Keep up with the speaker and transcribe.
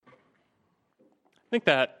think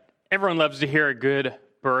that everyone loves to hear a good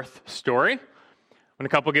birth story. When a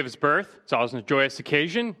couple gives birth, it's always a joyous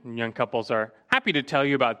occasion, and young couples are happy to tell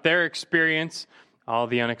you about their experience. All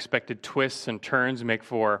the unexpected twists and turns make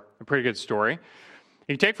for a pretty good story.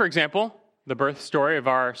 You take, for example, the birth story of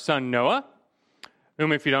our son Noah,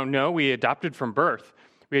 whom, if you don't know, we adopted from birth.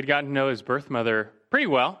 We had gotten to know his birth mother pretty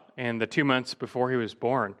well in the 2 months before he was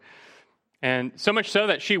born. And so much so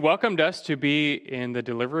that she welcomed us to be in the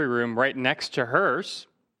delivery room right next to hers.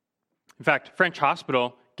 In fact, French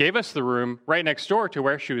Hospital gave us the room right next door to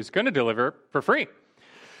where she was going to deliver for free.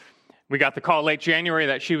 We got the call late January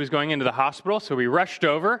that she was going into the hospital, so we rushed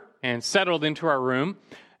over and settled into our room.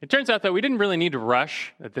 It turns out that we didn't really need to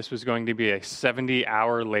rush, that this was going to be a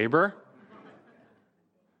 70-hour labor.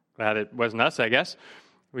 Glad it wasn't us, I guess.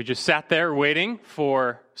 We just sat there waiting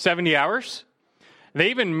for 70 hours. They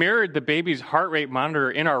even mirrored the baby's heart rate monitor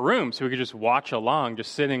in our room so we could just watch along,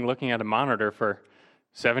 just sitting looking at a monitor for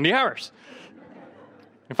 70 hours.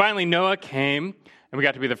 And finally, Noah came, and we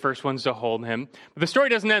got to be the first ones to hold him. But the story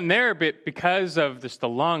doesn't end there, but because of just the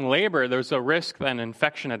long labor, there was a risk that an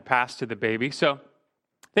infection had passed to the baby. So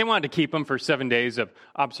they wanted to keep him for 7 days of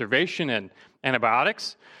observation and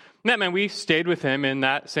antibiotics. And that meant we stayed with him in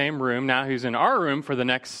that same room. Now he's in our room for the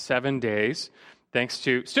next 7 days, thanks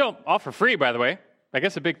to, still all for free, by the way. I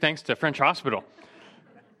guess a big thanks to French Hospital.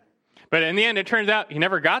 But in the end, it turns out he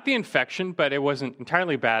never got the infection, but it wasn't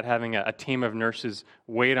entirely bad having a team of nurses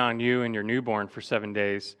wait on you and your newborn for 7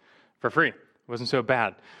 days for free. It wasn't so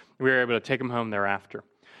bad. We were able to take him home thereafter.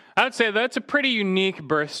 I would say that's a pretty unique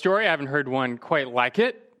birth story. I haven't heard one quite like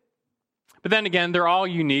it. But then again, they're all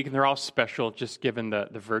unique and they're all special, just given the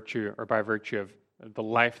virtue or by virtue of the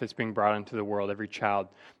life that's being brought into the world. Every child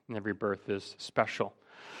and every birth is special.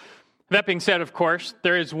 That being said, of course,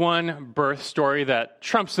 there is one birth story that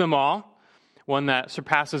trumps them all, one that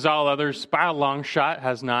surpasses all others by a long shot,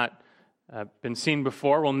 has not been seen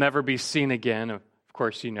before, will never be seen again. Of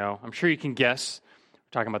course, you know. I'm sure you can guess.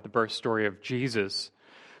 We're talking about the birth story of Jesus.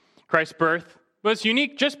 Christ's birth was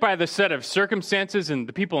unique just by the set of circumstances and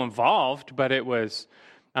the people involved, but it was,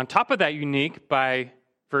 on top of that, unique by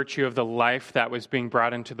virtue of the life that was being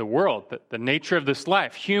brought into the world, the nature of this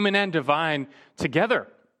life, human and divine together.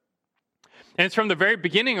 And it's from the very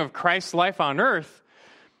beginning of Christ's life on earth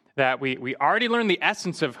that we already learn the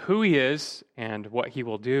essence of who he is and what he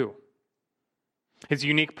will do. His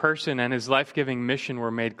unique person and his life-giving mission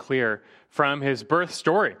were made clear from his birth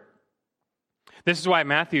story. This is why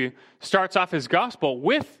Matthew starts off his gospel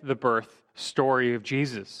with the birth story of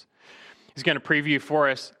Jesus. He's going to preview for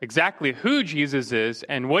us exactly who Jesus is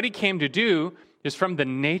and what he came to do is from the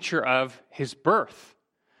nature of his birth.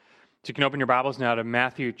 So you can open your Bibles now to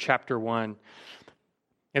Matthew chapter 1.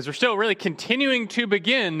 As we're still really continuing to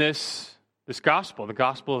begin this gospel, the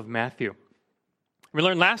Gospel of Matthew. We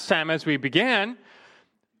learned last time as we began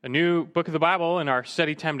a new book of the Bible in our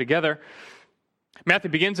study time together, Matthew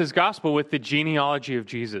begins his gospel with the genealogy of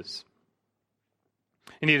Jesus.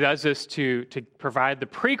 And he does this to provide the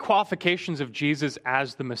pre-qualifications of Jesus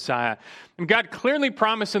as the Messiah. And God clearly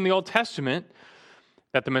promised in the Old Testament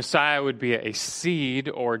that the Messiah would be a seed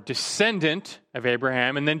or descendant of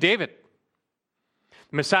Abraham and then David.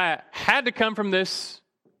 The Messiah had to come from this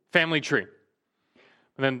family tree.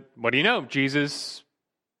 And then, what do you know? Jesus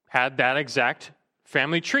had that exact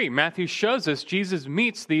family tree. Matthew shows us Jesus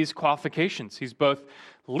meets these qualifications. He's both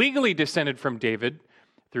legally descended from David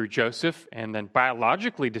through Joseph and then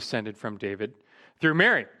biologically descended from David through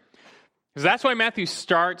Mary. Because that's why Matthew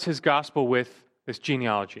starts his gospel with this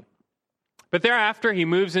genealogy. But thereafter, he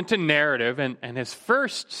moves into narrative, and his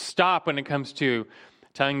first stop when it comes to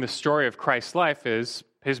telling the story of Christ's life is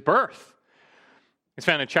his birth. It's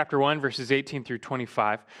found in chapter 1, verses 18 through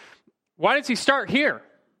 25. Why does he start here?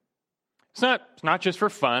 It's not just for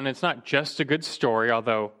fun. It's not just a good story,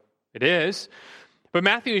 although it is. But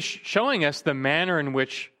Matthew is showing us the manner in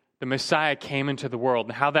which the Messiah came into the world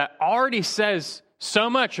and how that already says so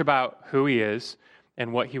much about who he is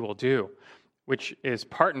and what he will do, which is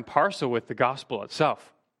part and parcel with the gospel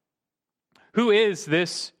itself. Who is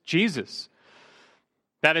this Jesus?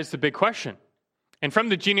 That is the big question. And from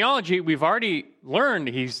the genealogy, we've already learned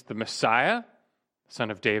he's the Messiah,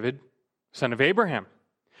 son of David, son of Abraham.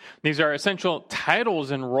 These are essential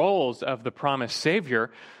titles and roles of the promised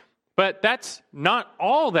Savior, but that's not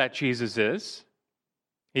all that Jesus is.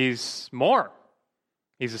 He's more.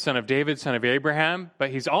 He's the son of David, son of Abraham, but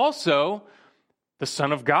he's also the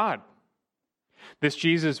Son of God. This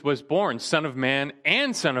Jesus was born Son of Man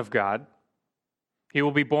and Son of God. He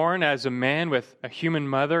will be born as a man with a human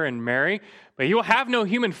mother and Mary, but he will have no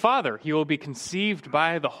human father. He will be conceived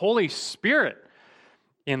by the Holy Spirit.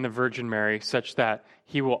 in the Virgin Mary, such that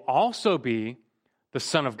he will also be the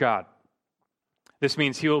Son of God. This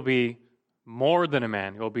means he will be more than a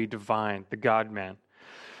man. He will be divine, the God-man.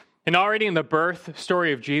 And already in the birth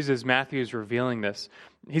story of Jesus, Matthew is revealing this.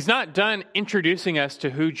 He's not done introducing us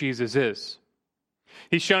to who Jesus is.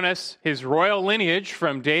 He's shown us his royal lineage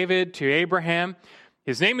from David to Abraham.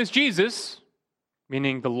 His name is Jesus,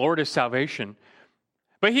 meaning the Lord is salvation.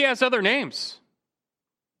 But he has other names.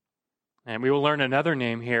 And we will learn another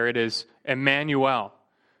name here. It is Emmanuel,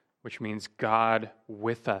 which means God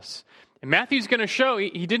with us. And Matthew's going to show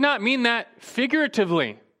he did not mean that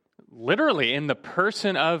figuratively. Literally, in the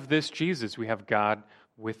person of this Jesus, we have God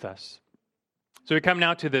with us. So we come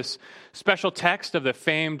now to this special text of the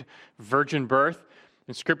famed virgin birth.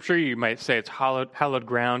 In Scripture, you might say it's hallowed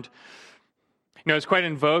ground. It's quite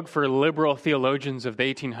in vogue for liberal theologians of the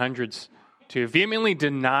 1800s to vehemently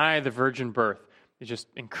deny the virgin birth. It's just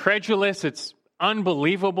incredulous. It's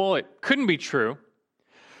unbelievable. It couldn't be true.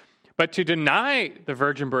 But to deny the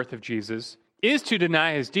virgin birth of Jesus is to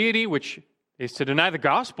deny his deity, which is to deny the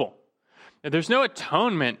gospel. There's no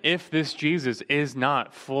atonement if this Jesus is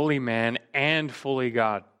not fully man and fully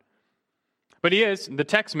God. But he is. The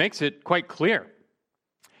text makes it quite clear.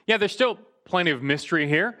 Yeah, there's still plenty of mystery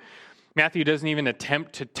here. Matthew doesn't even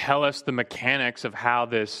attempt to tell us the mechanics of how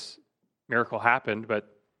this miracle happened,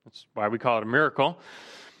 but that's why we call it a miracle.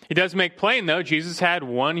 He does make plain, though, Jesus had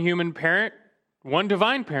one human parent, one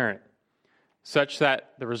divine parent, such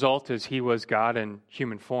that the result is he was God in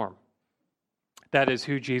human form. That is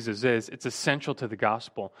who Jesus is. It's essential to the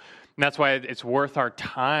gospel. And that's why it's worth our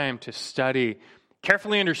time to study,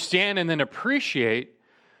 carefully understand, and then appreciate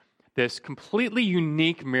this completely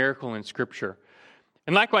unique miracle in Scripture.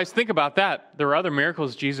 And likewise, think about that. There were other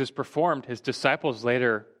miracles Jesus performed. His disciples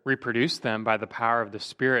later reproduced them by the power of the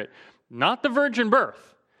Spirit. Not the virgin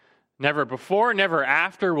birth. Never before, never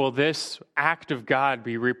after will this act of God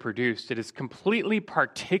be reproduced. It is completely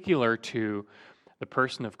particular to the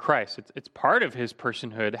person of Christ. It's part of his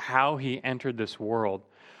personhood, how he entered this world.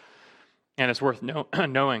 And it's worth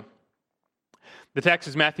knowing. The text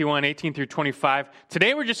is Matthew 1, 18 through 25.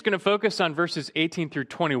 Today we're just going to focus on verses 18 through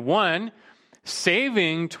 21,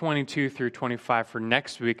 saving 22 through 25 for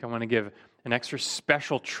next week. I want to give an extra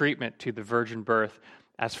special treatment to the virgin birth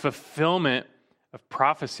as fulfillment of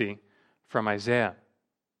prophecy from Isaiah.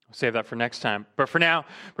 I'll save that for next time. But for now,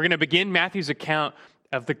 we're going to begin Matthew's account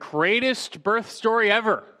of the greatest birth story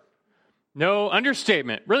ever. No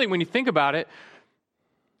understatement. Really, when you think about it,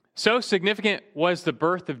 so significant was the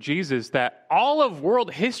birth of Jesus that all of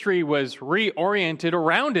world history was reoriented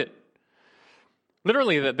around it.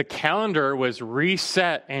 Literally, the calendar was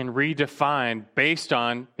reset and redefined based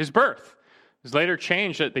on his birth. It was later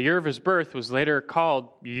changed that the year of his birth was later called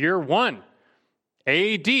year 1,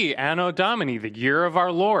 A.D., Anno Domini, the year of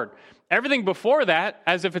our Lord. Everything before that,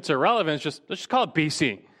 as if it's irrelevant, let's just call it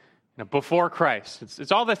BC, before Christ.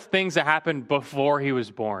 It's all the things that happened before he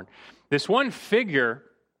was born. This one figure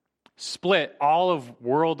split all of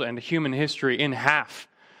world and human history in half.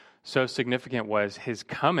 So significant was his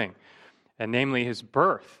coming, and namely his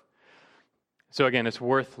birth. So again, it's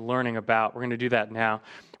worth learning about. We're going to do that now.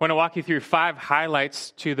 I want to walk you through 5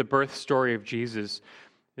 highlights to the birth story of Jesus,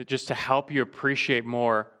 just to help you appreciate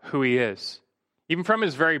more who he is. Even from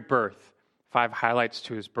his very birth, 5 highlights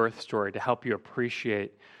to his birth story to help you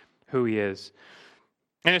appreciate who he is.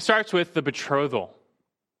 And it starts with the betrothal.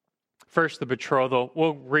 First, the betrothal.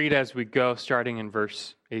 We'll read as we go, starting in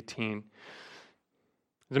verse 18.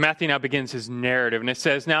 So Matthew now begins his narrative, and it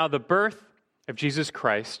says, "Now the birth of Jesus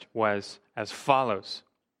Christ was as follows."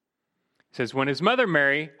 It says, "When his mother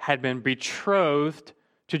Mary had been betrothed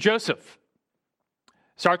to Joseph."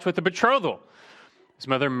 Starts with the betrothal. His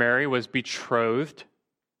mother Mary was betrothed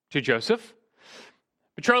to Joseph.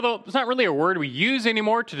 Betrothal is not really a word we use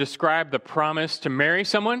anymore to describe the promise to marry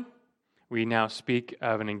someone. We now speak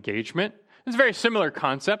of an engagement. It's a very similar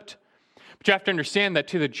concept. But you have to understand that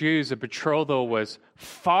to the Jews, a betrothal was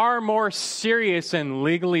far more serious and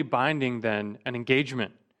legally binding than an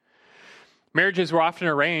engagement. Marriages were often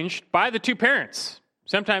arranged by the two parents,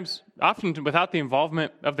 often without the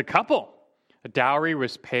involvement of the couple. A dowry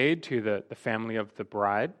was paid to the family of the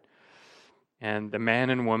bride, and the man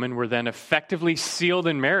and woman were then effectively sealed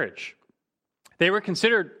in marriage. They were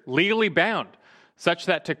considered legally bound, such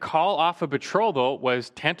that to call off a betrothal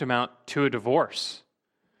was tantamount to a divorce.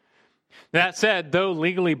 That said, though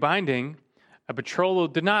legally binding, a betrothal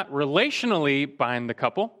did not relationally bind the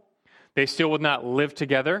couple. They still would not live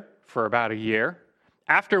together for about a year,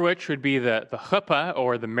 after which would be the chuppah,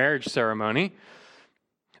 or the marriage ceremony.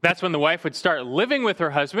 That's when the wife would start living with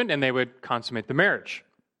her husband and they would consummate the marriage.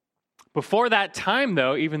 Before that time,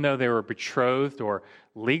 though, even though they were betrothed or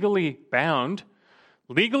legally bound,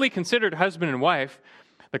 legally considered husband and wife,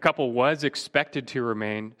 the couple was expected to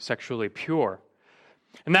remain sexually pure.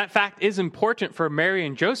 And that fact is important for Mary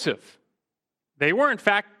and Joseph. They were, in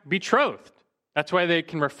fact, betrothed. That's why they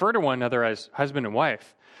can refer to one another as husband and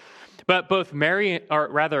wife. But both Matthew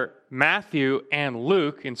and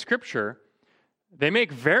Luke in Scripture, they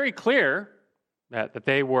make very clear that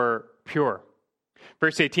they were pure.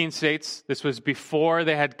 Verse 18 states this was before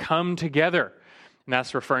they had come together, and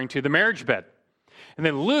that's referring to the marriage bed. And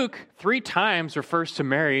then Luke 3 times refers to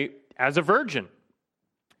Mary as a virgin.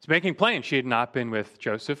 It's making plain she had not been with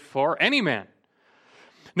Joseph or any man.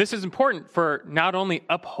 This is important for not only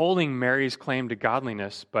upholding Mary's claim to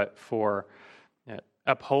godliness, but for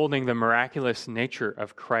upholding the miraculous nature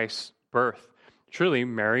of Christ's birth. Truly,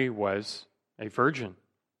 Mary was a virgin.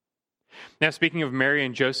 Now, speaking of Mary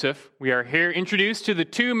and Joseph, we are here introduced to the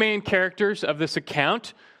 2 main characters of this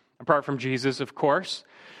account, apart from Jesus, of course.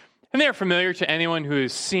 And they are familiar to anyone who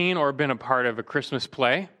has seen or been a part of a Christmas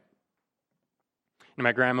play. And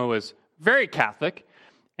my grandma was very Catholic,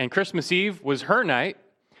 and Christmas Eve was her night.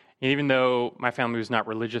 And even though my family was not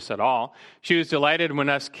religious at all, she was delighted when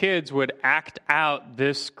us kids would act out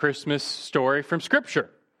this Christmas story from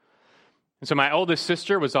Scripture. And so my oldest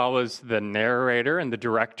sister was always the narrator and the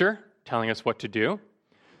director, telling us what to do.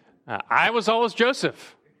 I was always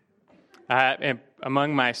Joseph. And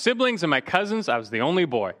among my siblings and my cousins, I was the only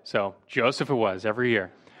boy. So Joseph it was every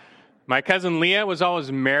year. My cousin Leah was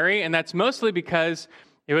always Mary, and that's mostly because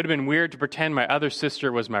it would have been weird to pretend my other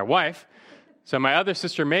sister was my wife. So my other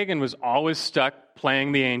sister Megan was always stuck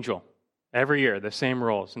playing the angel every year, the same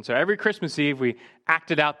roles. And so every Christmas Eve, we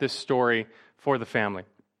acted out this story for the family.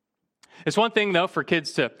 It's one thing, though, for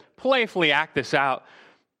kids to playfully act this out.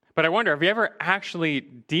 But I wonder, have you ever actually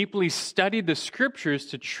deeply studied the Scriptures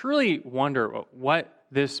to truly wonder what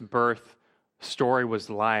this birth story was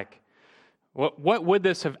like? What would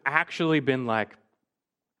this have actually been like?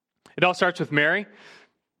 It all starts with Mary.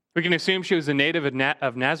 We can assume she was a native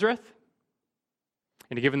of Nazareth.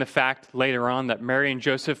 And given the fact later on that Mary and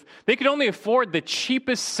Joseph, they could only afford the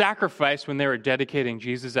cheapest sacrifice when they were dedicating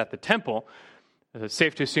Jesus at the temple, it's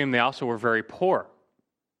safe to assume they also were very poor.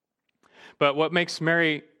 But what makes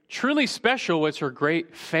Mary truly special was her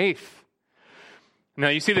great faith. Now,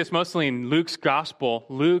 you see this mostly in Luke's gospel.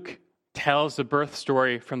 Luke tells the birth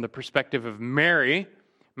story from the perspective of Mary.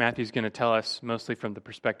 Matthew's going to tell us mostly from the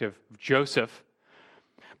perspective of Joseph.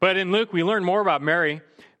 But in Luke, we learn more about Mary.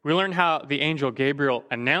 We learn how the angel Gabriel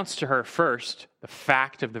announced to her first the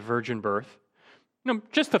fact of the virgin birth.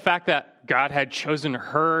 Just the fact that God had chosen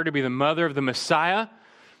her to be the mother of the Messiah,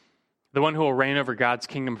 the one who will reign over God's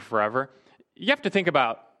kingdom forever. You have to think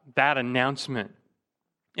about that announcement.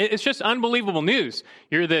 It's just unbelievable news.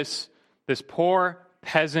 You're this poor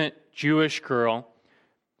peasant Jewish girl.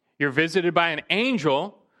 You're visited by an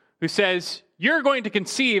angel who says, you're going to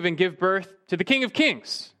conceive and give birth to the King of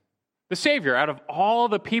Kings, the Savior. Out of all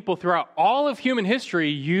the people throughout all of human history,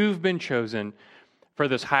 you've been chosen for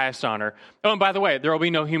this highest honor. Oh, and by the way, there will be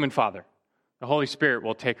no human father. The Holy Spirit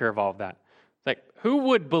will take care of all of that. It's like, who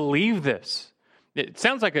would believe this? It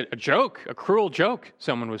sounds like a joke, a cruel joke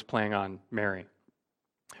someone was playing on Mary.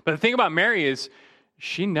 But the thing about Mary is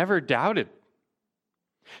she never doubted.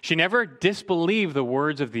 She never disbelieved the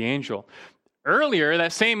words of the angel. Earlier,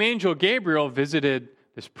 that same angel Gabriel visited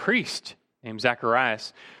this priest named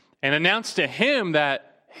Zacharias and announced to him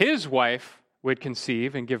that his wife would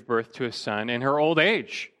conceive and give birth to a son in her old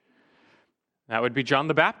age. That would be John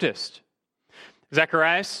the Baptist.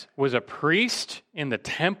 Zacharias was a priest in the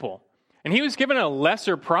temple, and he was given a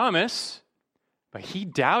lesser promise, but he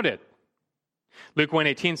doubted. Luke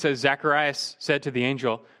 1:18 says, Zacharias said to the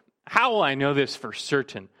angel, how will I know this for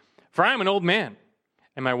certain? For I am an old man,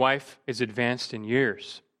 and my wife is advanced in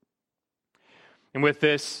years. And with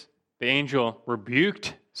this, the angel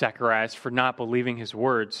rebuked Zacharias for not believing his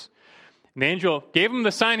words. And the angel gave him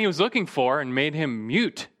the sign he was looking for and made him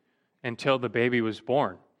mute until the baby was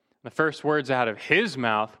born. The first words out of his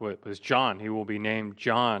mouth was John. He will be named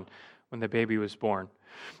John when the baby was born.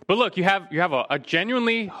 But look, you have a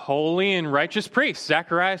genuinely holy and righteous priest.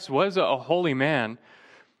 Zacharias was a holy man.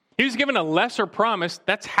 He was given a lesser promise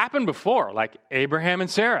that's happened before, like Abraham and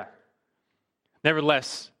Sarah.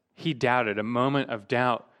 Nevertheless, he doubted. A moment of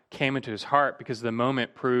doubt came into his heart because the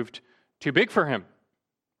moment proved too big for him.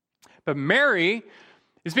 But Mary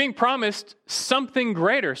is being promised something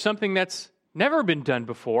greater, something that's never been done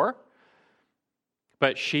before.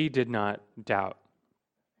 But she did not doubt.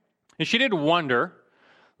 And she did wonder.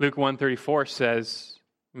 Luke 1:34 says,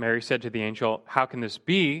 Mary said to the angel, how can this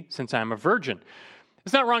be since I am a virgin?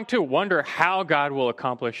 It's not wrong to wonder how God will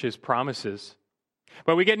accomplish his promises.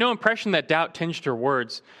 But we get no impression that doubt tinged her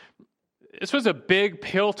words. This was a big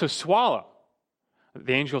pill to swallow.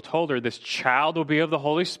 The angel told her this child will be of the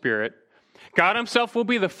Holy Spirit. God himself will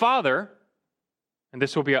be the father, and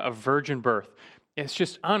this will be a virgin birth. It's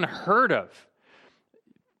just unheard of.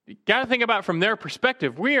 You got to think about it from their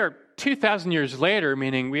perspective. We are 2,000 years later,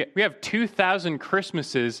 meaning we have 2,000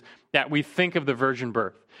 Christmases that we think of the virgin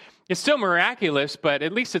birth. It's still miraculous, but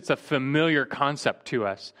at least it's a familiar concept to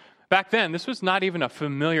us. Back then, this was not even a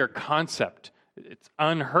familiar concept. It's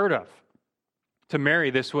unheard of. To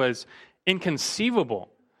Mary, this was inconceivable.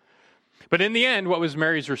 But in the end, what was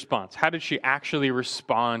Mary's response? How did she actually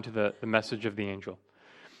respond to the message of the angel?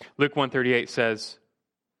 Luke 1:38 says,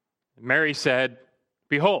 Mary said,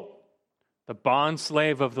 "Behold, the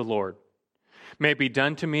bondslave of the Lord. May it be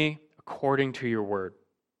done to me according to your word."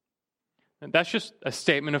 And that's just a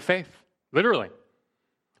statement of faith, literally,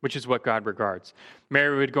 which is what God regards.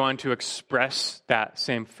 Mary would go on to express that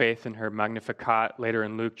same faith in her Magnificat later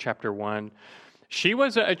in Luke chapter 1. She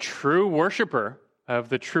was a true worshiper of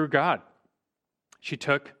the true God. She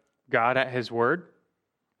took God at his word.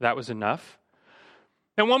 That was enough.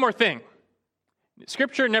 And one more thing.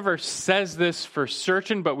 Scripture never says this for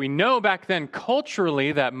certain, but we know back then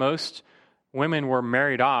culturally that most women were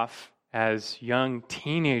married off as young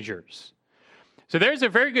teenagers. So there's a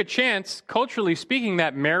very good chance, culturally speaking,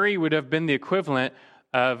 that Mary would have been the equivalent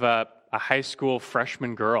of a high school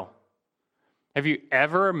freshman girl. Have you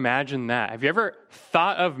ever imagined that? Have you ever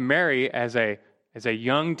thought of Mary as a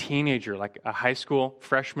young teenager, like a high school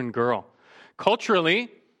freshman girl?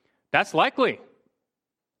 Culturally, that's likely.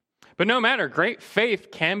 But no matter, great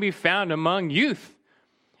faith can be found among youth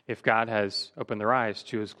if God has opened their eyes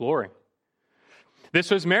to his glory. This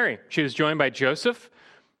was Mary. She was joined by Joseph.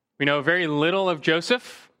 We know very little of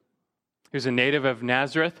Joseph. He was a native of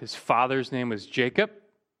Nazareth. His father's name was Jacob.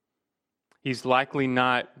 He's likely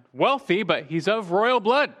not wealthy, but he's of royal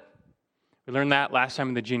blood. We learned that last time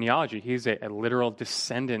in the genealogy. He's a literal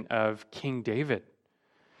descendant of King David.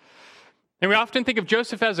 And we often think of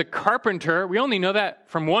Joseph as a carpenter. We only know that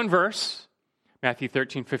from one verse, Matthew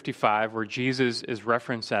 13:55, where Jesus is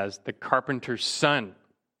referenced as the carpenter's son.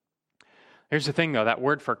 Here's the thing, though. That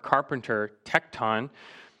word for carpenter, tekton,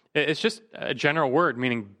 it's just a general word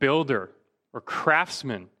meaning builder or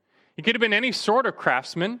craftsman. He could have been any sort of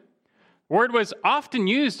craftsman. The word was often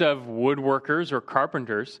used of woodworkers or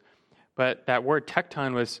carpenters, but that word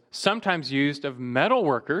tekton was sometimes used of metal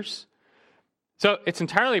workers. So it's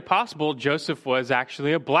entirely possible Joseph was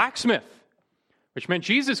actually a blacksmith, which meant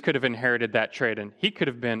Jesus could have inherited that trade, and he could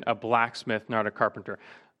have been a blacksmith, not a carpenter.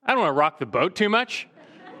 I don't want to rock the boat too much,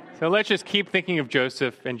 so let's just keep thinking of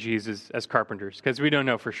Joseph and Jesus as carpenters, because we don't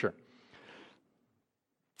know for sure.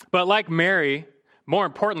 But like Mary, more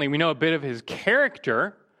importantly, we know a bit of his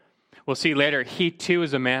character. We'll see later, he too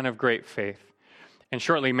is a man of great faith. And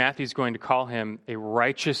shortly, Matthew's going to call him a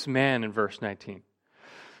righteous man in verse 19.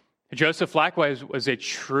 Joseph likewise was a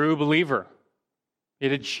true believer. He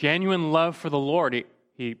had a genuine love for the Lord.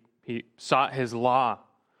 He sought his law.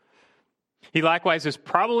 He likewise is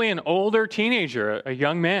probably an older teenager, a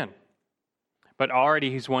young man. But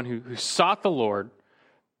already he's one who sought the Lord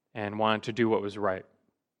and wanted to do what was right.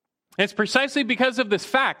 And it's precisely because of this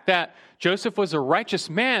fact that Joseph was a righteous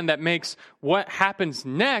man that makes what happens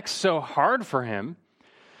next so hard for him.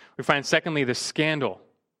 We find, secondly, the scandal.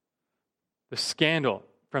 The scandal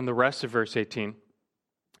from the rest of verse 18. It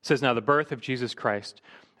says, "Now the birth of Jesus Christ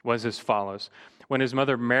was as follows. When his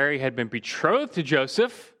mother Mary had been betrothed to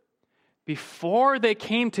Joseph, before they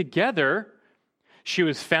came together, she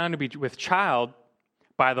was found to be with child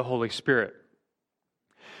by the Holy Spirit."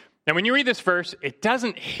 Now, when you read this verse, it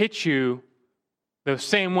doesn't hit you the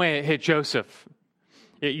same way it hit Joseph.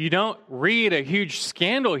 You don't read a huge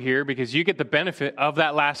scandal here because you get the benefit of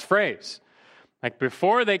that last phrase. Like,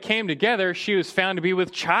 before they came together, she was found to be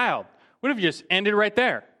with child. Would have just ended right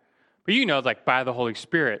there. But you know, like, by the Holy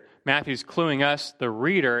Spirit, Matthew's cluing us, the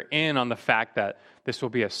reader, in on the fact that this will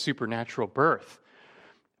be a supernatural birth.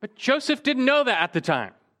 But Joseph didn't know that at the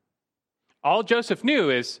time. All Joseph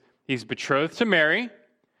knew is he's betrothed to Mary.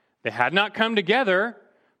 They had not come together,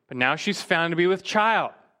 but now she's found to be with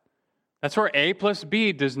child. That's where A plus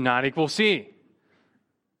B does not equal C.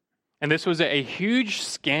 And this was a huge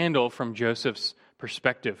scandal from Joseph's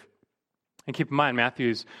perspective. And keep in mind,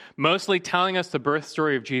 Matthew's mostly telling us the birth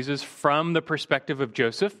story of Jesus from the perspective of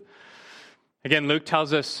Joseph. Again, Luke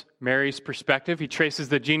tells us Mary's perspective. He traces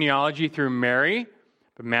the genealogy through Mary,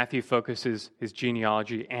 but Matthew focuses his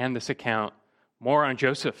genealogy and this account more on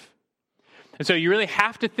Joseph. And so you really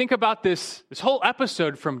have to think about this whole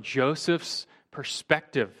episode from Joseph's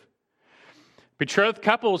perspective. Betrothed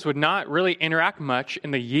couples would not really interact much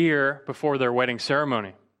in the year before their wedding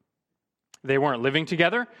ceremony. They weren't living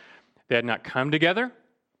together. They had not come together.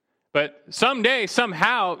 But someday,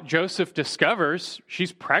 somehow, Joseph discovers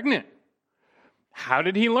she's pregnant. How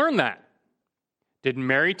did he learn that? Did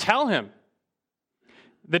Mary tell him?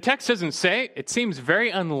 The text doesn't say. It seems very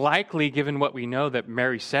unlikely, given what we know, that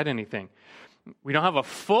Mary said anything. We don't have a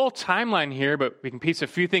full timeline here, but we can piece a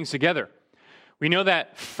few things together. We know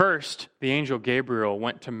that first, the angel Gabriel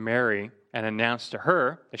went to Mary and announced to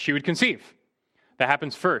her that she would conceive. That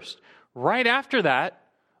happens first. Right after that,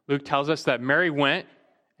 Luke tells us that Mary went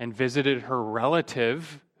and visited her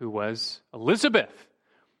relative, who was Elizabeth,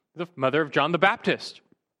 the mother of John the Baptist.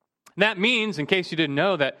 And that means, in case you didn't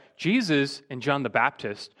know, that Jesus and John the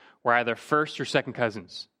Baptist were either first or second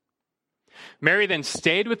cousins. Mary then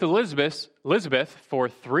stayed with Elizabeth for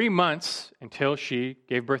 3 months until she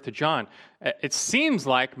gave birth to John. It seems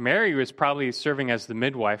like Mary was probably serving as the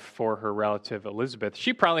midwife for her relative Elizabeth.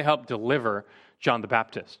 She probably helped deliver John the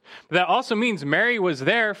Baptist. But that also means Mary was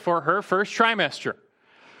there for her first trimester.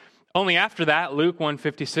 Only after that, Luke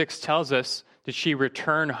 1:56 tells us, did she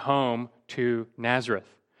return home to Nazareth.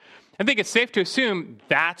 I think it's safe to assume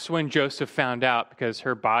that's when Joseph found out, because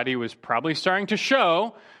her body was probably starting to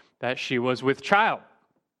show that she was with child.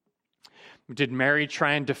 Did Mary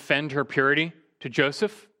try and defend her purity to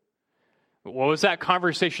Joseph? What was that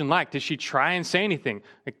conversation like? Did she try and say anything?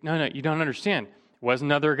 Like, no, you don't understand. It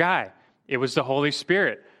wasn't another guy. It was the Holy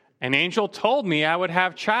Spirit. An angel told me I would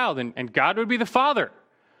have child and God would be the father.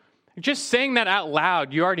 Just saying that out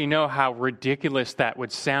loud, you already know how ridiculous that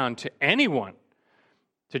would sound to anyone.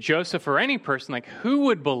 To Joseph or any person, like, who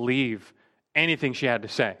would believe anything she had to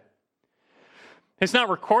say? It's not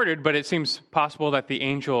recorded, but it seems possible that the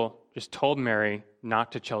angel just told Mary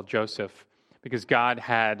not to tell Joseph because God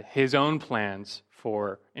had his own plans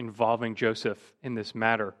for involving Joseph in this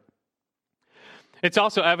matter. It's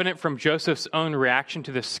also evident from Joseph's own reaction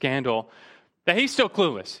to this scandal that he's still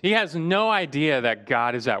clueless. He has no idea that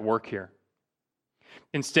God is at work here.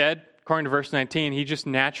 Instead, according to verse 19, he just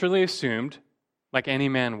naturally assumed, like any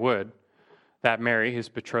man would, that Mary, his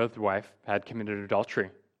betrothed wife, had committed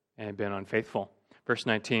adultery and had been unfaithful. Verse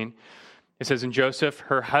 19, it says, "And Joseph,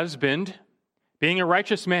 her husband, being a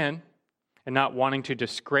righteous man and not wanting to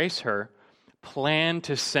disgrace her, planned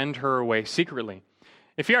to send her away secretly."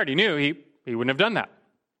 If he already knew, he wouldn't have done that.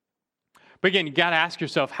 But again, you got to ask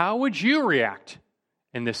yourself, how would you react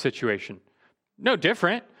in this situation? No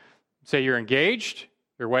different. Say you're engaged,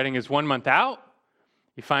 your wedding is 1 month out,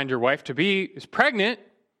 you find your wife-to-be is pregnant,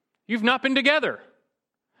 you've not been together.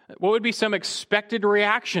 What would be some expected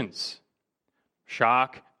reactions?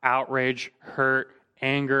 Shock, outrage, hurt,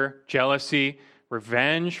 anger, jealousy,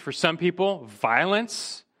 revenge for some people,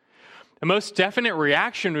 violence. The most definite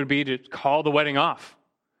reaction would be to call the wedding off.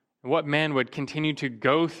 And what man would continue to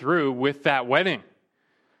go through with that wedding?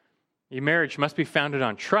 A marriage must be founded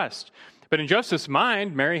on trust. But in Joseph's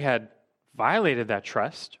mind, Mary had violated that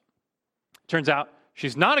trust. Turns out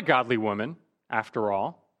she's not a godly woman, after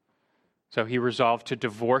all. So he resolved to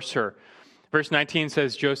divorce her. Verse 19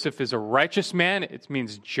 says Joseph is a righteous man. It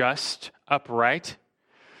means just, upright.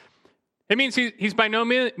 It means he's by no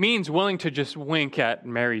means willing to just wink at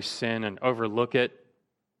Mary's sin and overlook it.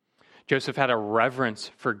 Joseph had a reverence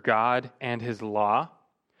for God and his law.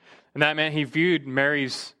 And that meant he viewed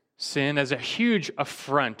Mary's sin as a huge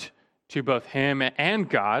affront to both him and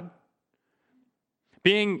God.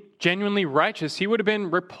 Being genuinely righteous, he would have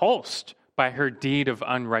been repulsed by her deed of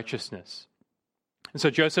unrighteousness. And so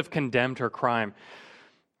Joseph condemned her crime.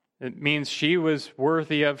 It means she was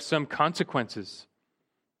worthy of some consequences.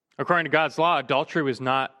 According to God's law, adultery was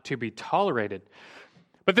not to be tolerated.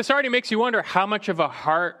 But this already makes you wonder how much of a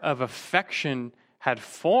heart of affection had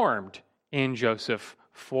formed in Joseph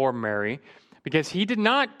for Mary, because he did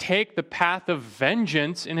not take the path of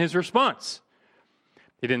vengeance in his response.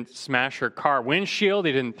 He didn't smash her car windshield.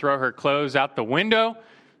 He didn't throw her clothes out the window.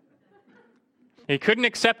 He couldn't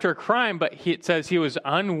accept her crime, but it says he was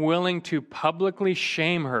unwilling to publicly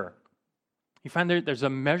shame her. You find there's a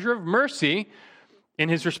measure of mercy in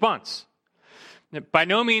his response. By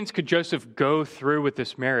no means could Joseph go through with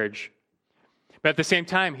this marriage, but at the same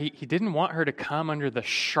time, he didn't want her to come under the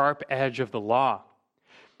sharp edge of the law.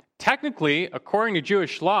 Technically, according to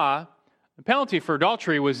Jewish law, the penalty for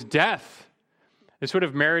adultery was death. This would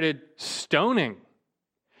have merited stoning.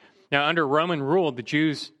 Now, under Roman rule, the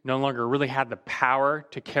Jews no longer really had the power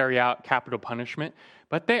to carry out capital punishment,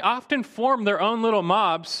 but they often formed their own little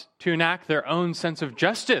mobs to enact their own sense of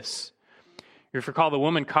justice. If you recall the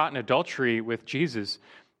woman caught in adultery with Jesus,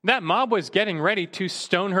 that mob was getting ready to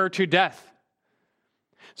stone her to death.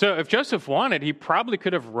 So if Joseph wanted, he probably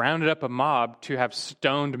could have rounded up a mob to have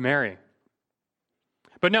stoned Mary.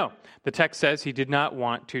 But no, the text says he did not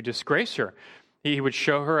want to disgrace her. He would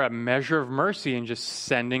show her a measure of mercy in just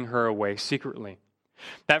sending her away secretly.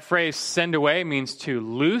 That phrase, send away, means to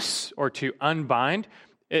loose or to unbind.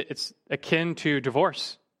 It's akin to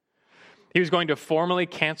divorce. He was going to formally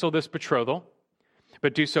cancel this betrothal,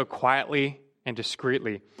 but do so quietly and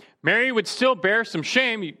discreetly. Mary would still bear some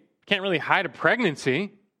shame. You can't really hide a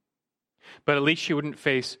pregnancy, but at least she wouldn't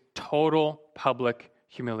face total public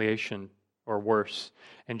humiliation or worse.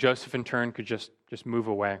 And Joseph, in turn, could just move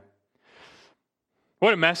away.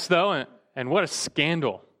 What a mess, though, and what a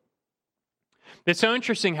scandal. It's so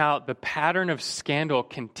interesting how the pattern of scandal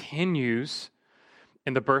continues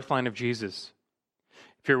in the birth line of Jesus.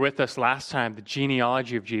 If you're with us last time, the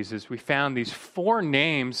genealogy of Jesus, we found these 4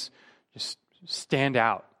 names just stand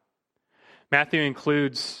out. Matthew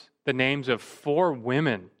includes the names of 4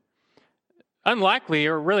 women. Unlikely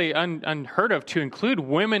or really unheard of to include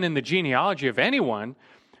women in the genealogy of anyone,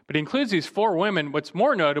 but he includes these 4 women. What's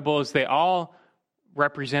more notable is they all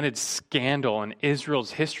represented scandal in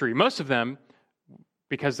Israel's history, most of them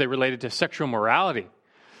because they related to sexual morality.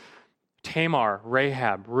 Tamar,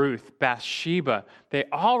 Rahab, Ruth, Bathsheba, they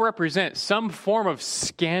all represent some form of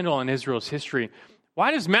scandal in Israel's history.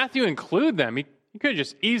 Why does Matthew include them? He could have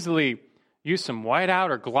just easily used some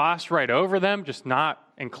whiteout or gloss right over them, just not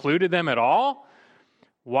included them at all.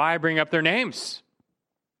 Why bring up their names?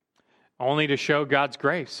 Only to show God's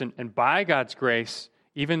grace. And by God's grace,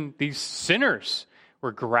 even these sinners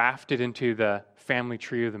were grafted into the family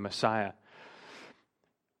tree of the Messiah.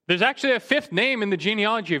 There's actually a 5th name in the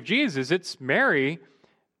genealogy of Jesus. It's Mary.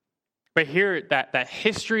 But here, that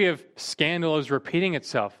history of scandal is repeating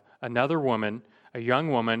itself. Another woman, a young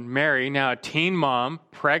woman, Mary, now a teen mom,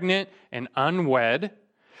 pregnant and unwed.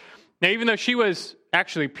 Now, even though she was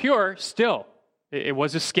actually pure, still, it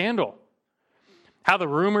was a scandal. How the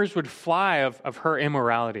rumors would fly of her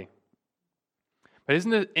immorality. But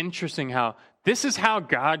isn't it interesting how this is how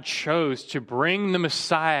God chose to bring the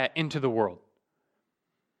Messiah into the world?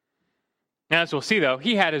 Now, as we'll see, though,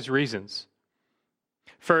 he had his reasons.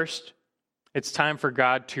 First, it's time for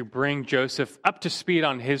God to bring Joseph up to speed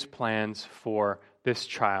on his plans for this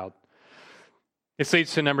child. This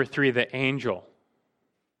leads to number 3, the angel.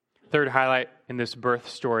 Third highlight in this birth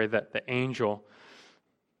story, that the angel.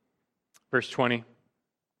 Verse 20.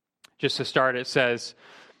 Just to start, it says,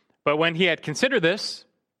 "But when he had considered this,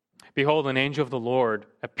 behold, an angel of the Lord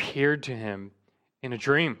appeared to him in a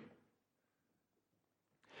dream."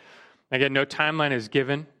 Again, no timeline is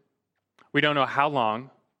given. We don't know how long,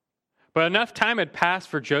 but enough time had passed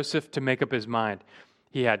for Joseph to make up his mind.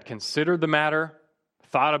 He had considered the matter,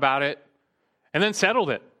 thought about it, and then settled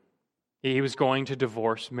it. He was going to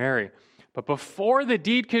divorce Mary. But before the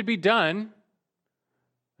deed could be done,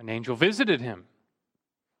 an angel visited him.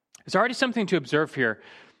 There's already something to observe here.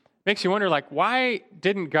 Makes you wonder, why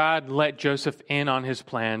didn't God let Joseph in on his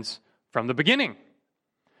plans from the beginning?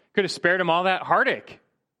 Could have spared him all that heartache.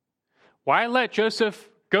 Why let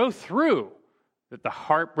Joseph go through the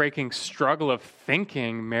heartbreaking struggle of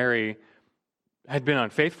thinking Mary had been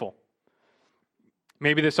unfaithful?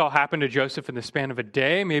 Maybe this all happened to Joseph in the span of a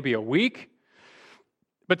day, maybe a week.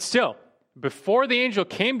 But still, before the angel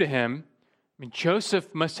came to him,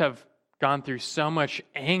 Joseph must have gone through so much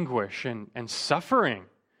anguish and suffering.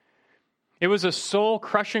 It was a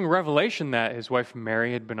soul-crushing revelation that his wife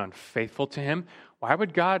Mary had been unfaithful to him. Why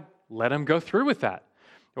would God let him go through with that?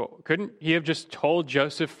 Well, couldn't he have just told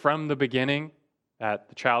Joseph from the beginning that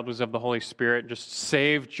the child was of the Holy Spirit, just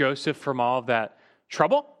saved Joseph from all of that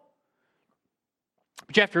trouble?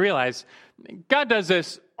 But you have to realize, God does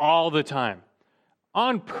this all the time,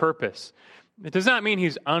 on purpose. It does not mean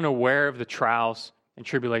he's unaware of the trials and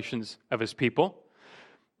tribulations of his people.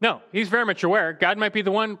 No, he's very much aware. God might be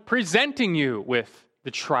the one presenting you with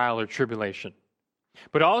the trial or tribulation,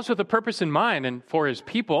 but always with a purpose in mind. And for his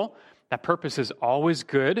people, that purpose is always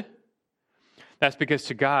good. That's because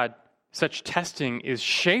to God, such testing is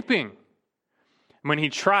shaping. When he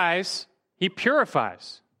tries, he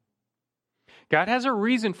purifies. God has a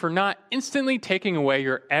reason for not instantly taking away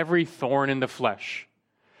your every thorn in the flesh.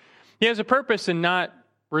 He has a purpose in not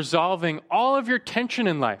resolving all of your tension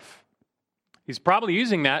in life. He's probably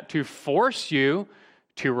using that to force you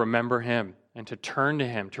to remember him and to turn to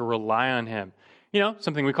him, to rely on him.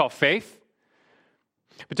 Something we call faith.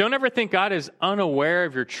 But don't ever think God is unaware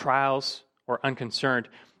of your trials or unconcerned.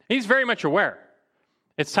 He's very much aware.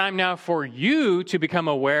 It's time now for you to become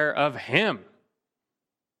aware of him.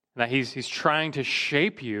 That he's trying to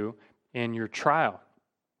shape you in your trial.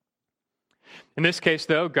 In this case,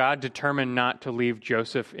 though, God determined not to leave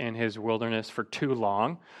Joseph in his wilderness for too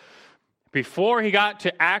long. Before he got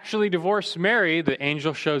to actually divorce Mary, the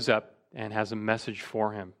angel shows up and has a message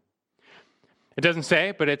for him. It doesn't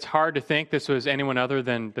say, but it's hard to think this was anyone other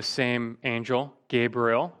than the same angel,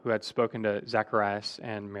 Gabriel, who had spoken to Zacharias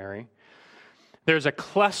and Mary. There's a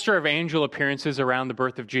cluster of angel appearances around the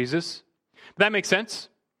birth of Jesus. But that makes sense.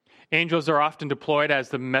 Angels are often deployed as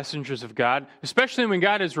the messengers of God, especially when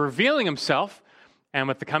God is revealing himself, and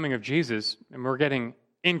with the coming of Jesus, and we're getting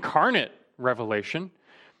incarnate revelation.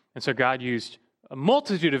 And so God used a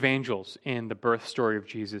multitude of angels in the birth story of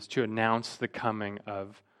Jesus to announce the coming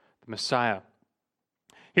of the Messiah.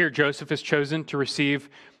 Here, Joseph is chosen to receive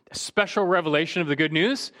a special revelation of the good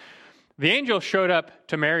news. The angel showed up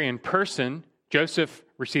to Mary in person. Joseph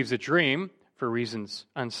receives a dream for reasons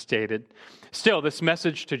unstated. Still, this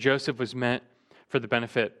message to Joseph was meant for the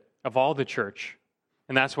benefit of all the church,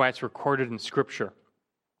 and that's why it's recorded in Scripture.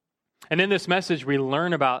 And in this message, we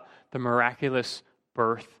learn about the miraculous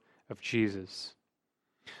birth of Jesus.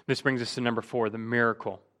 This brings us to number 4, the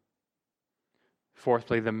miracle.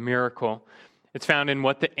 Fourthly, the miracle. It's found in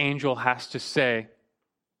what the angel has to say.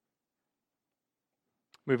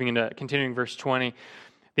 Continuing verse 20,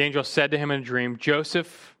 the angel said to him in a dream,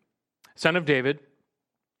 "Joseph, son of David,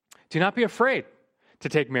 do not be afraid to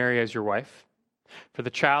take Mary as your wife, for the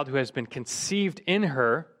child who has been conceived in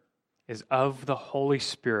her is of the Holy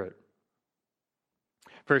Spirit."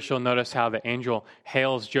 First, you'll notice how the angel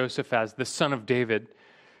hails Joseph as the son of David,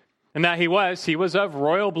 and that he was of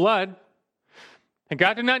royal blood. And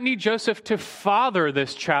God did not need Joseph to father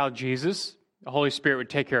this child, Jesus. The Holy Spirit would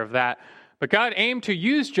take care of that. But God aimed to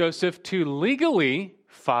use Joseph to legally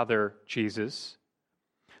father Jesus,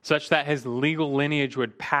 such that his legal lineage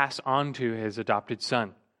would pass on to his adopted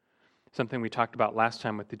son. Something we talked about last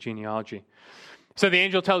time with the genealogy. So the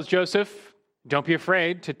angel tells Joseph, don't be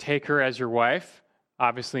afraid to take her as your wife.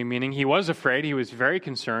 Obviously meaning he was afraid. He was very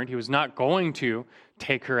concerned. He was not going to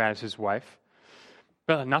take her as his wife.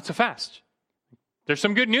 But not so fast. There's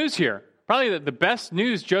some good news here. Probably the best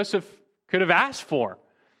news Joseph could have asked for.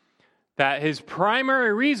 That his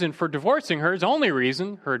primary reason for divorcing her, his only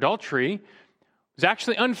reason, her adultery, was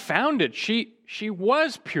actually unfounded. She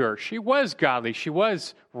was pure. She was godly. She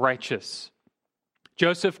was righteous.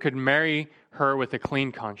 Joseph could marry her with a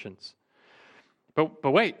clean conscience. But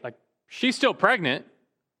wait, she's still pregnant.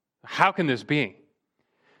 How can this be?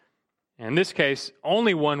 In this case,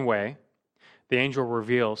 only one way. The angel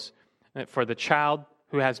reveals that for the child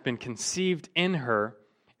who has been conceived in her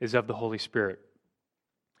is of the Holy Spirit.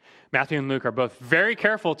 Matthew and Luke are both very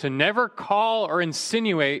careful to never call or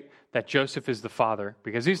insinuate that Joseph is the father,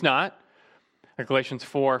 because he's not. Galatians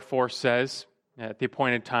 4:4 says, at the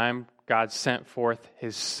appointed time, God sent forth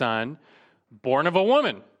his son, born of a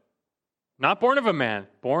woman, not born of a man,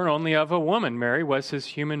 born only of a woman. Mary was his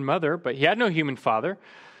human mother, but he had no human father.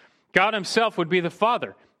 God himself would be the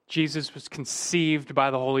father. Jesus was conceived by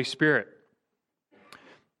the Holy Spirit.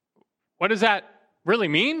 What does that really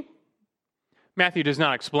mean? Matthew does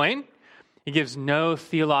not explain. He gives no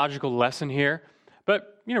theological lesson here.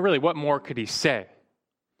 But, really, what more could he say?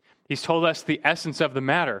 He's told us the essence of the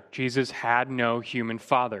matter. Jesus had no human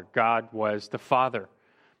father. God was the Father,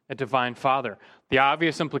 a divine Father. The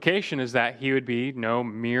obvious implication is that he would be no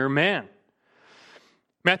mere man.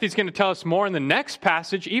 Matthew's going to tell us more in the next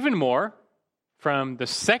passage, even more, from the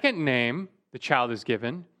second name the child is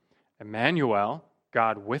given, Emmanuel,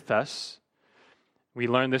 God with us. We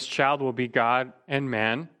learn this child will be God and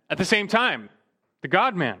man at the same time, the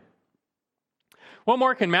God-man. What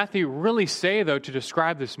more can Matthew really say, though, to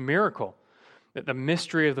describe this miracle? That the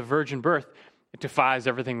mystery of the virgin birth, it defies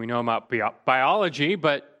everything we know about biology,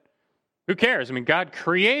 but who cares? God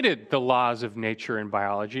created the laws of nature and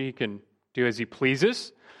biology. He can do as he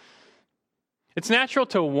pleases. It's natural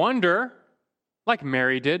to wonder, like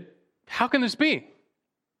Mary did, how can this be?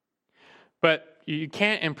 But you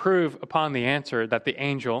can't improve upon the answer that the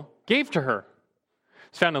angel gave to her.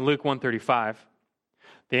 It's found in Luke 1:35.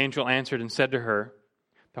 The angel answered and said to her,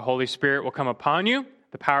 "The Holy Spirit will come upon you,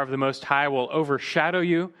 the power of the Most High will overshadow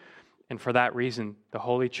you, and for that reason the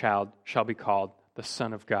Holy Child shall be called the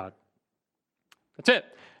Son of God." That's it.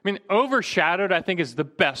 Overshadowed, I think, is the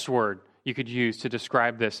best word you could use to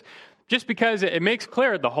describe this. Just because it makes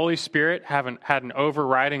clear the Holy Spirit had an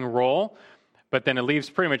overriding role, but then it leaves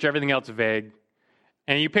pretty much everything else vague.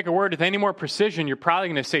 And you pick a word with any more precision, you're probably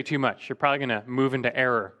going to say too much. You're probably going to move into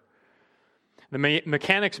error. The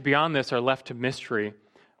mechanics beyond this are left to mystery,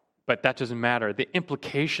 but that doesn't matter. The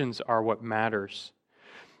implications are what matters.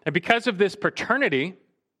 And because of this paternity,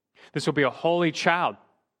 this will be a holy child.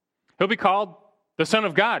 He'll be called the Son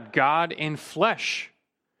of God, God in flesh.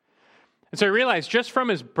 And so I realized just from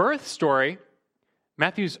his birth story,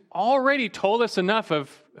 Matthew's already told us enough of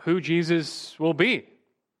who Jesus will be.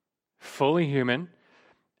 Fully human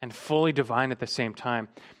and fully divine at the same time.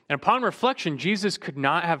 And upon reflection, Jesus could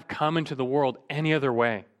not have come into the world any other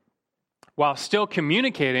way, while still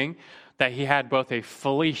communicating that he had both a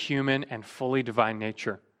fully human and fully divine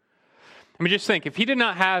nature. I mean, just think, if he did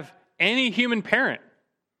not have any human parent,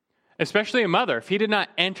 especially a mother, if he did not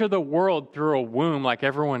enter the world through a womb like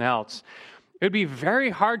everyone else, it would be very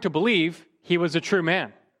hard to believe he was a true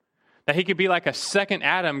man. That he could be like a second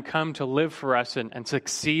Adam come to live for us and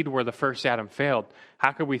succeed where the first Adam failed.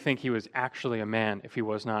 How could we think he was actually a man if he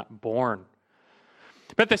was not born?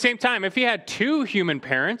 But at the same time, if he had two human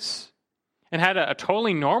parents and had a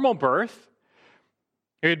totally normal birth,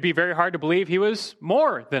 it would be very hard to believe he was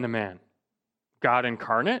more than a man. God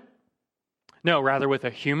incarnate? No, rather with a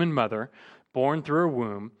human mother, born through a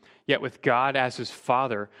womb, yet with God as his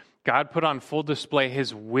father, God put on full display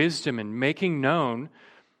his wisdom in making known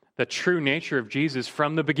the true nature of Jesus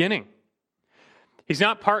from the beginning. He's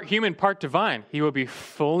not part human, part divine. He will be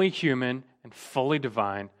fully human and fully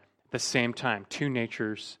divine at the same time, two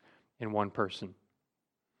natures in one person.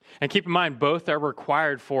 And keep in mind, both are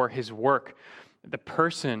required for his work. The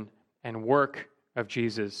person and work of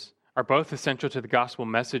Jesus are both essential to the gospel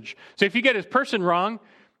message. So if you get his person wrong,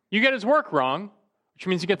 you get his work wrong, which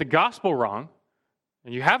means you get the gospel wrong,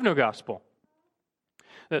 and you have no gospel.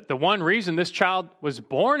 That the one reason this child was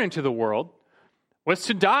born into the world was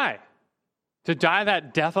to die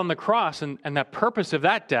that death on the cross, and that purpose of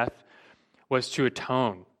that death was to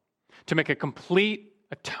atone, to make a complete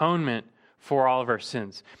atonement for all of our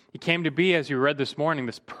sins. He came to be, as you read this morning,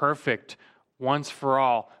 this perfect, once for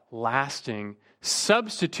all, lasting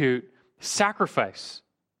substitute sacrifice.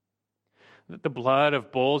 The blood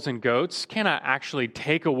of bulls and goats cannot actually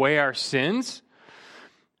take away our sins.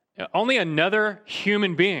 Only another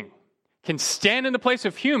human being can stand in the place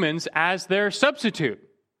of humans as their substitute.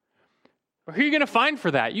 Who are you going to find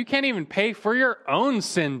for that? You can't even pay for your own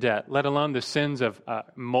sin debt, let alone the sins of a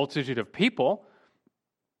multitude of people.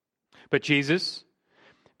 But Jesus,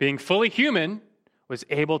 being fully human, was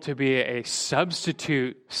able to be a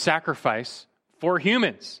substitute sacrifice for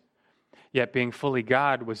humans. Yet being fully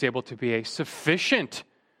God, was able to be a sufficient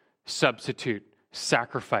substitute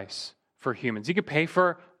sacrifice for humans. He could pay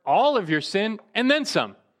for all of your sin and then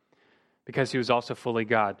some, because he was also fully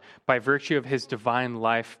God. By virtue of his divine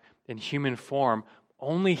life in human form,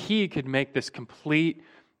 only he could make this complete,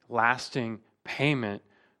 lasting payment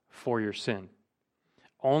for your sin.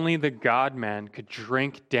 Only the God-man could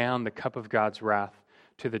drink down the cup of God's wrath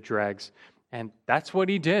to the dregs. And that's what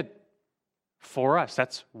he did for us.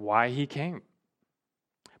 That's why he came.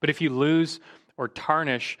 But if you lose or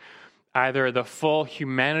tarnish either the full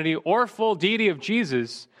humanity or full deity of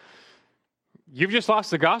Jesus, you've just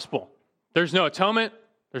lost the gospel. There's no atonement.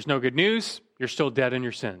 There's no good news. You're still dead in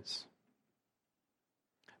your sins.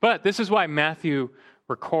 But this is why Matthew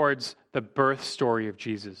records the birth story of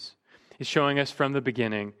Jesus. He's showing us from the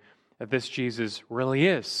beginning that this Jesus really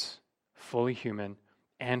is fully human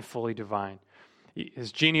and fully divine.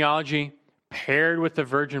 His genealogy, paired with the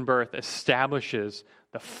virgin birth, establishes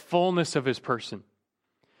the fullness of his person.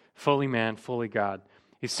 Fully man, fully God.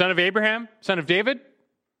 He's son of Abraham, son of David.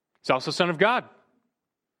 He's also son of God.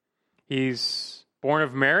 He's born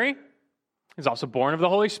of Mary. He's also born of the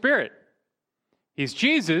Holy Spirit. He's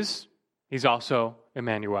Jesus. He's also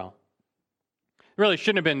Emmanuel. It really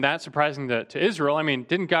shouldn't have been that surprising to Israel. I mean,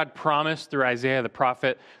 didn't God promise through Isaiah the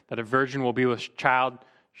prophet that a virgin will be with child,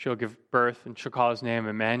 she'll give birth, and she'll call his name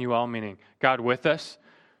Emmanuel, meaning God with us?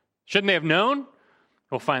 Shouldn't they have known?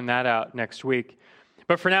 We'll find that out next week.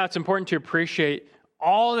 But for now, it's important to appreciate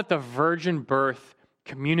all that the virgin birth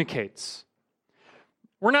communicates.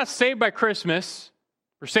 We're not saved by Christmas.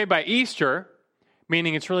 We're saved by Easter,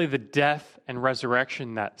 meaning it's really the death and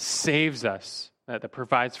resurrection that saves us, that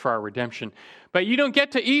provides for our redemption. But you don't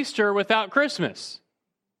get to Easter without Christmas.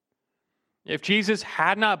 If Jesus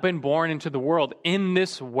had not been born into the world in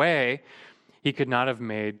this way, he could not have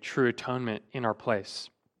made true atonement in our place.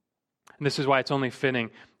 And this is why it's only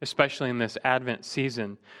fitting, especially in this Advent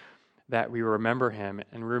season, that we remember him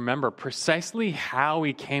and remember precisely how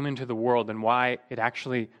he came into the world and why it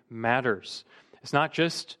actually matters. It's not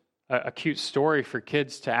just a cute story for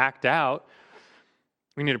kids to act out.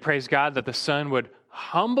 We need to praise God that the Son would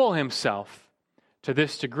humble himself to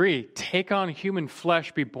this degree, take on human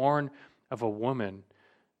flesh, be born of a woman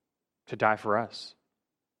to die for us.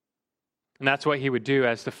 And that's what he would do,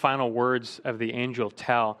 as the final words of the angel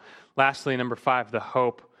tell. Lastly, number 5, the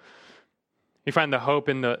hope. You find the hope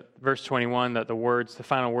in the verse 21, that the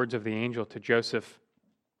final words of the angel to Joseph.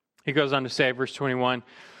 He goes on to say, verse 21,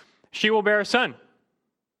 "She will bear a son,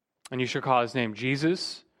 and you shall call his name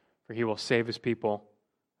Jesus, for he will save his people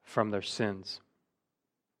from their sins."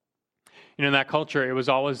 You know, in that culture, it was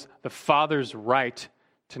always the father's right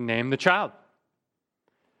to name the child.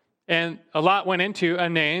 And a lot went into a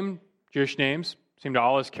name. Jewish names seem to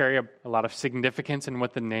always carry a lot of significance in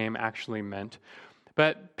what the name actually meant.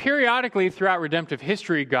 But periodically throughout redemptive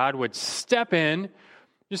history, God would step in,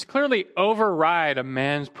 just clearly override a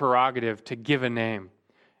man's prerogative to give a name.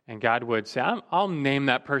 And God would say, I'll name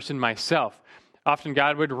that person myself. Often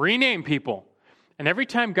God would rename people. And every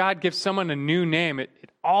time God gives someone a new name, it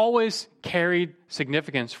always carried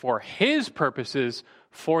significance for his purposes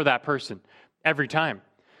for that person. Every time.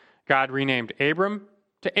 God renamed Abram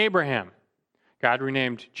to Abraham. God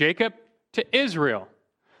renamed Jacob to Israel.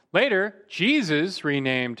 Later, Jesus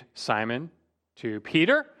renamed Simon to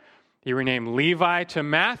Peter. He renamed Levi to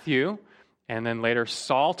Matthew. And then later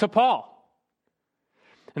Saul to Paul.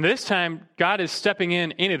 And this time, God is stepping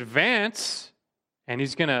in advance, and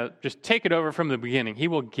he's going to just take it over from the beginning. He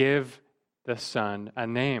will give the son a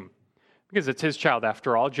name because it's his child.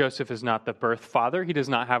 After all, Joseph is not the birth father. He does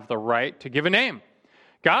not have the right to give a name.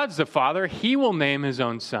 God's the father. He will name his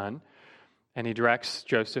own son, and he directs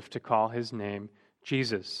Joseph to call his name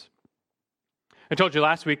Jesus. I told you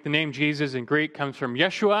last week the name Jesus in Greek comes from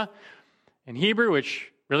Yeshua in Hebrew,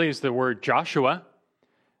 which really is the word Joshua.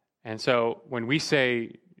 And so when we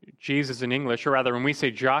say Jesus in English, or rather when we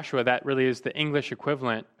say Joshua, that really is the English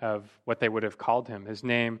equivalent of what they would have called him. His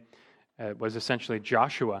name was essentially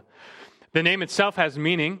Joshua. The name itself has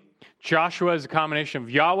meaning. Joshua is a combination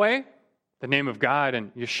of Yahweh, the name of God,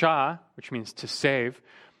 and Yeshua, which means to save.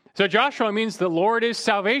 So Joshua means the Lord is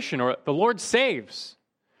salvation, or the Lord saves.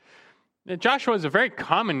 Now, Joshua is a very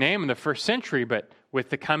common name in the first century, but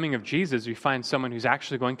with the coming of Jesus, we find someone who's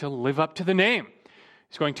actually going to live up to the name.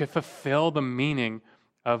 He's going to fulfill the meaning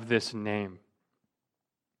of this name.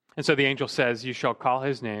 And so the angel says, "You shall call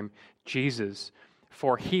his name Jesus,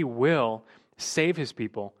 for he will save his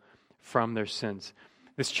people from their sins."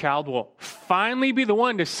 This child will finally be the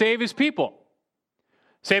one to save his people.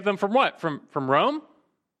 Save them from what? From Rome?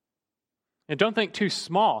 And don't think too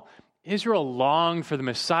small. Israel longed for the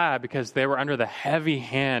Messiah because they were under the heavy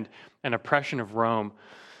hand and oppression of Rome.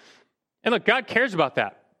 And look, God cares about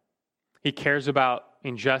that. He cares about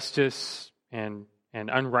injustice and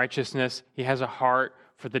unrighteousness. He has a heart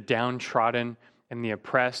for the downtrodden and the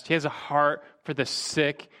oppressed. He has a heart for the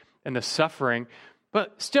sick and the suffering.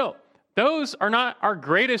 But still, those are not our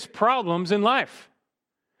greatest problems in life.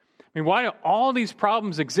 I mean, why do all these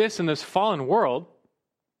problems exist in this fallen world?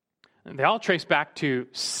 They all trace back to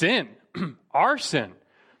sin, our sin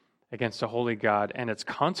against a holy God and its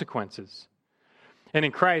consequences. And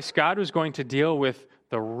in Christ, God was going to deal with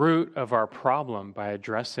the root of our problem by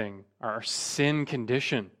addressing our sin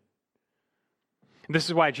condition. This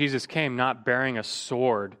is why Jesus came, not bearing a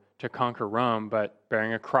sword to conquer Rome, but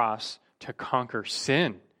bearing a cross to conquer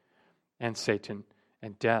sin and Satan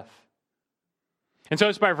and death. And so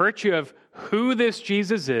it's by virtue of who this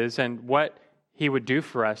Jesus is and what he would do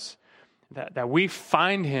for us that we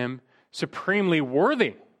find him supremely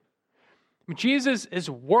worthy. Jesus is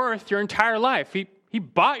worth your entire life. He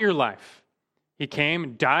bought your life. He came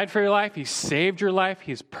and died for your life. He saved your life.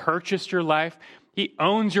 He's purchased your life. He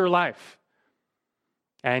owns your life.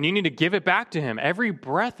 And you need to give it back to him. Every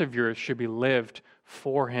breath of yours should be lived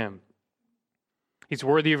for him. He's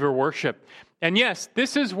worthy of your worship. And yes,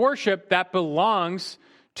 this is worship that belongs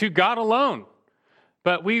to God alone.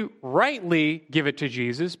 But we rightly give it to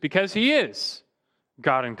Jesus because he is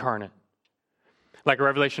God incarnate. Like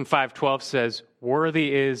Revelation 5:12 says,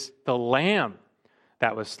 "Worthy is the Lamb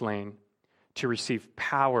that was slain to receive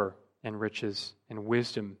power and riches and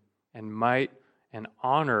wisdom and might and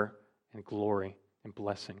honor and glory and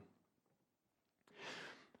blessing."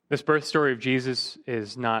 This birth story of Jesus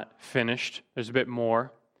is not finished. There's a bit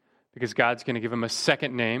more because God's going to give him a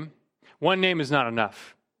second name. One name is not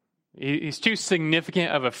enough. He's too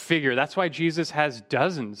significant of a figure. That's why Jesus has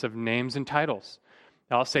dozens of names and titles.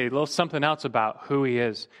 I'll say a little something else about who he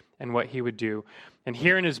is and what he would do. And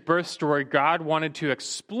here in his birth story, God wanted to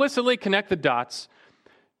explicitly connect the dots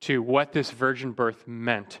to what this virgin birth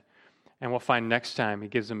meant. And we'll find next time he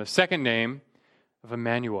gives him a second name of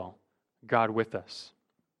Emmanuel, God with us.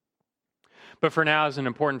 But for now, as an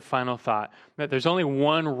important final thought, that there's only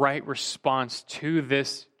one right response to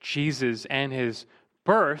this Jesus and his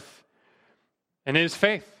birth, and it is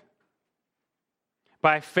faith.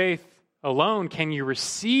 By faith alone can you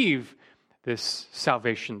receive this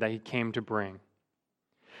salvation that he came to bring.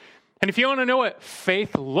 And if you want to know what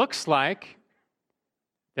faith looks like,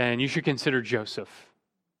 then you should consider Joseph.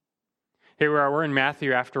 Here we are, we're in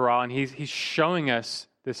Matthew after all, and he's showing us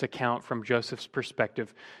this account from Joseph's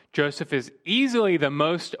perspective. Joseph is easily the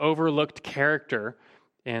most overlooked character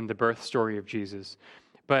in the birth story of Jesus.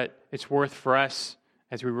 But it's worth for us,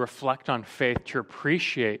 as we reflect on faith, to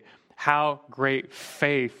appreciate how great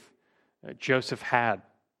faith Joseph had.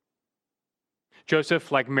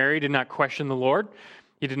 Joseph, like Mary, did not question the Lord.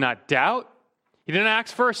 He did not doubt. He didn't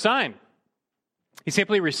ask for a sign. He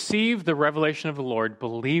simply received the revelation of the Lord,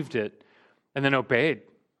 believed it, and then obeyed.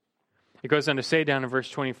 It goes on to say down in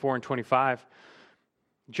verse 24 and 25,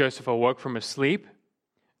 Joseph awoke from his sleep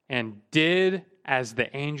and did as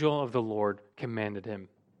the angel of the Lord commanded him,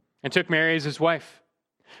 and took Mary as his wife,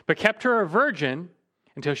 but kept her a virgin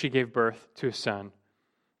until she gave birth to a son,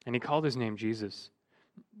 and he called his name Jesus.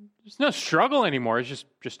 There's no struggle anymore. It's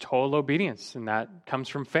just total obedience, and that comes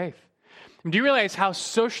from faith. And do you realize how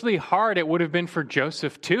socially hard it would have been for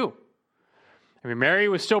Joseph too? I mean, Mary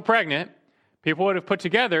was still pregnant. People would have put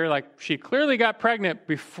together, like, she clearly got pregnant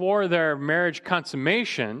before their marriage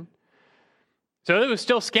consummation. So it was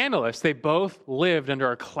still scandalous. They both lived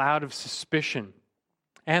under a cloud of suspicion.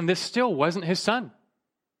 And this still wasn't his son.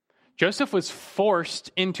 Joseph was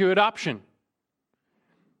forced into adoption.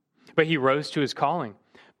 But he rose to his calling.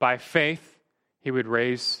 By faith, he would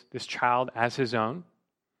raise this child as his own.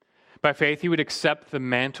 By faith, he would accept the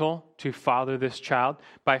mantle to father this child.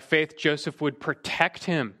 By faith, Joseph would protect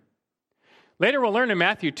him. Later, we'll learn in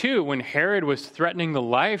Matthew 2, when Herod was threatening the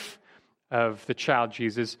life of the child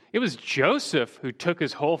Jesus, it was Joseph who took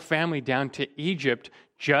his whole family down to Egypt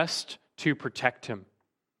just to protect him.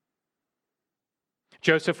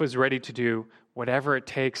 Joseph was ready to do whatever it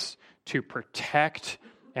takes to protect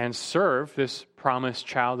and serve this promised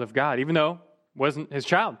child of God, even though it wasn't his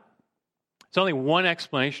child. There's only one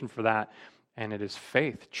explanation for that, and it is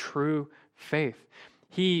faith, true faith.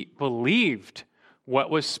 He believed what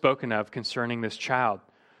was spoken of concerning this child,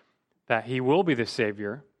 that he will be the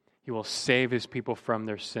Savior, he will save his people from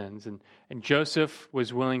their sins. And Joseph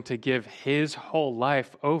was willing to give his whole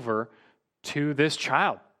life over to this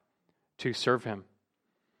child to serve him.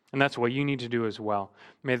 And that's what you need to do as well.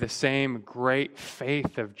 May the same great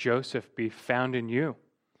faith of Joseph be found in you,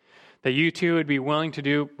 that you too would be willing to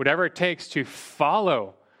do whatever it takes to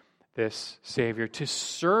follow this Savior, to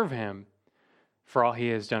serve him for all he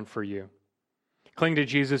has done for you. Cling to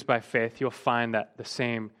Jesus by faith, you'll find that the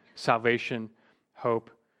same salvation,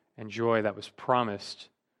 hope, and joy that was promised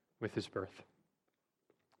with his birth.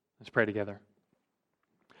 Let's pray together.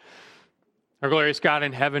 Our glorious God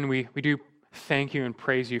in heaven, we do thank you and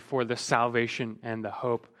praise you for the salvation and the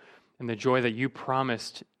hope and the joy that you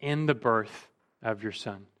promised in the birth of your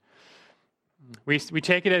Son. We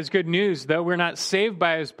take it as good news, though we're not saved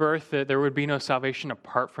by his birth, that there would be no salvation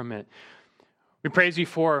apart from it. We praise you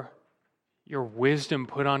for your wisdom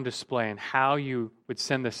put on display and how you would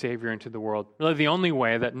send the Savior into the world. Really the only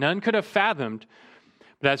way that none could have fathomed.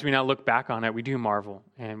 But as we now look back on it, we do marvel.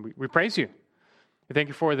 And we praise you. We thank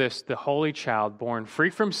you for this, the holy child born free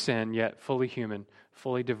from sin, yet fully human,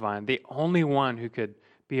 fully divine. The only one who could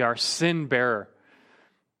be our sin bearer.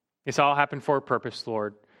 This all happened for a purpose,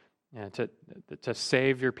 Lord. To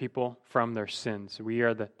save your people from their sins. We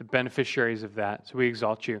are the beneficiaries of that. So we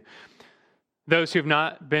exalt you. Those who have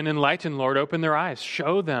not been enlightened, Lord, open their eyes.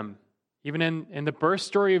 Show them, even in the birth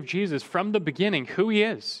story of Jesus, from the beginning, who he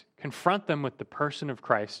is. Confront them with the person of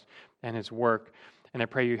Christ and his work. And I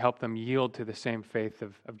pray you help them yield to the same faith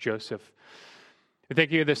of Joseph. We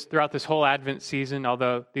thank you throughout this whole Advent season,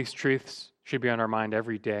 although these truths should be on our mind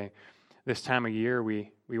every day. This time of year,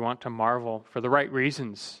 we want to marvel for the right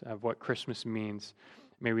reasons of what Christmas means.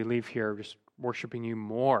 May we leave here just worshiping you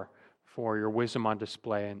more for your wisdom on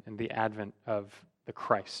display and the advent of the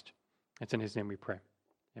Christ. It's in his name we pray.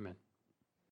 Amen.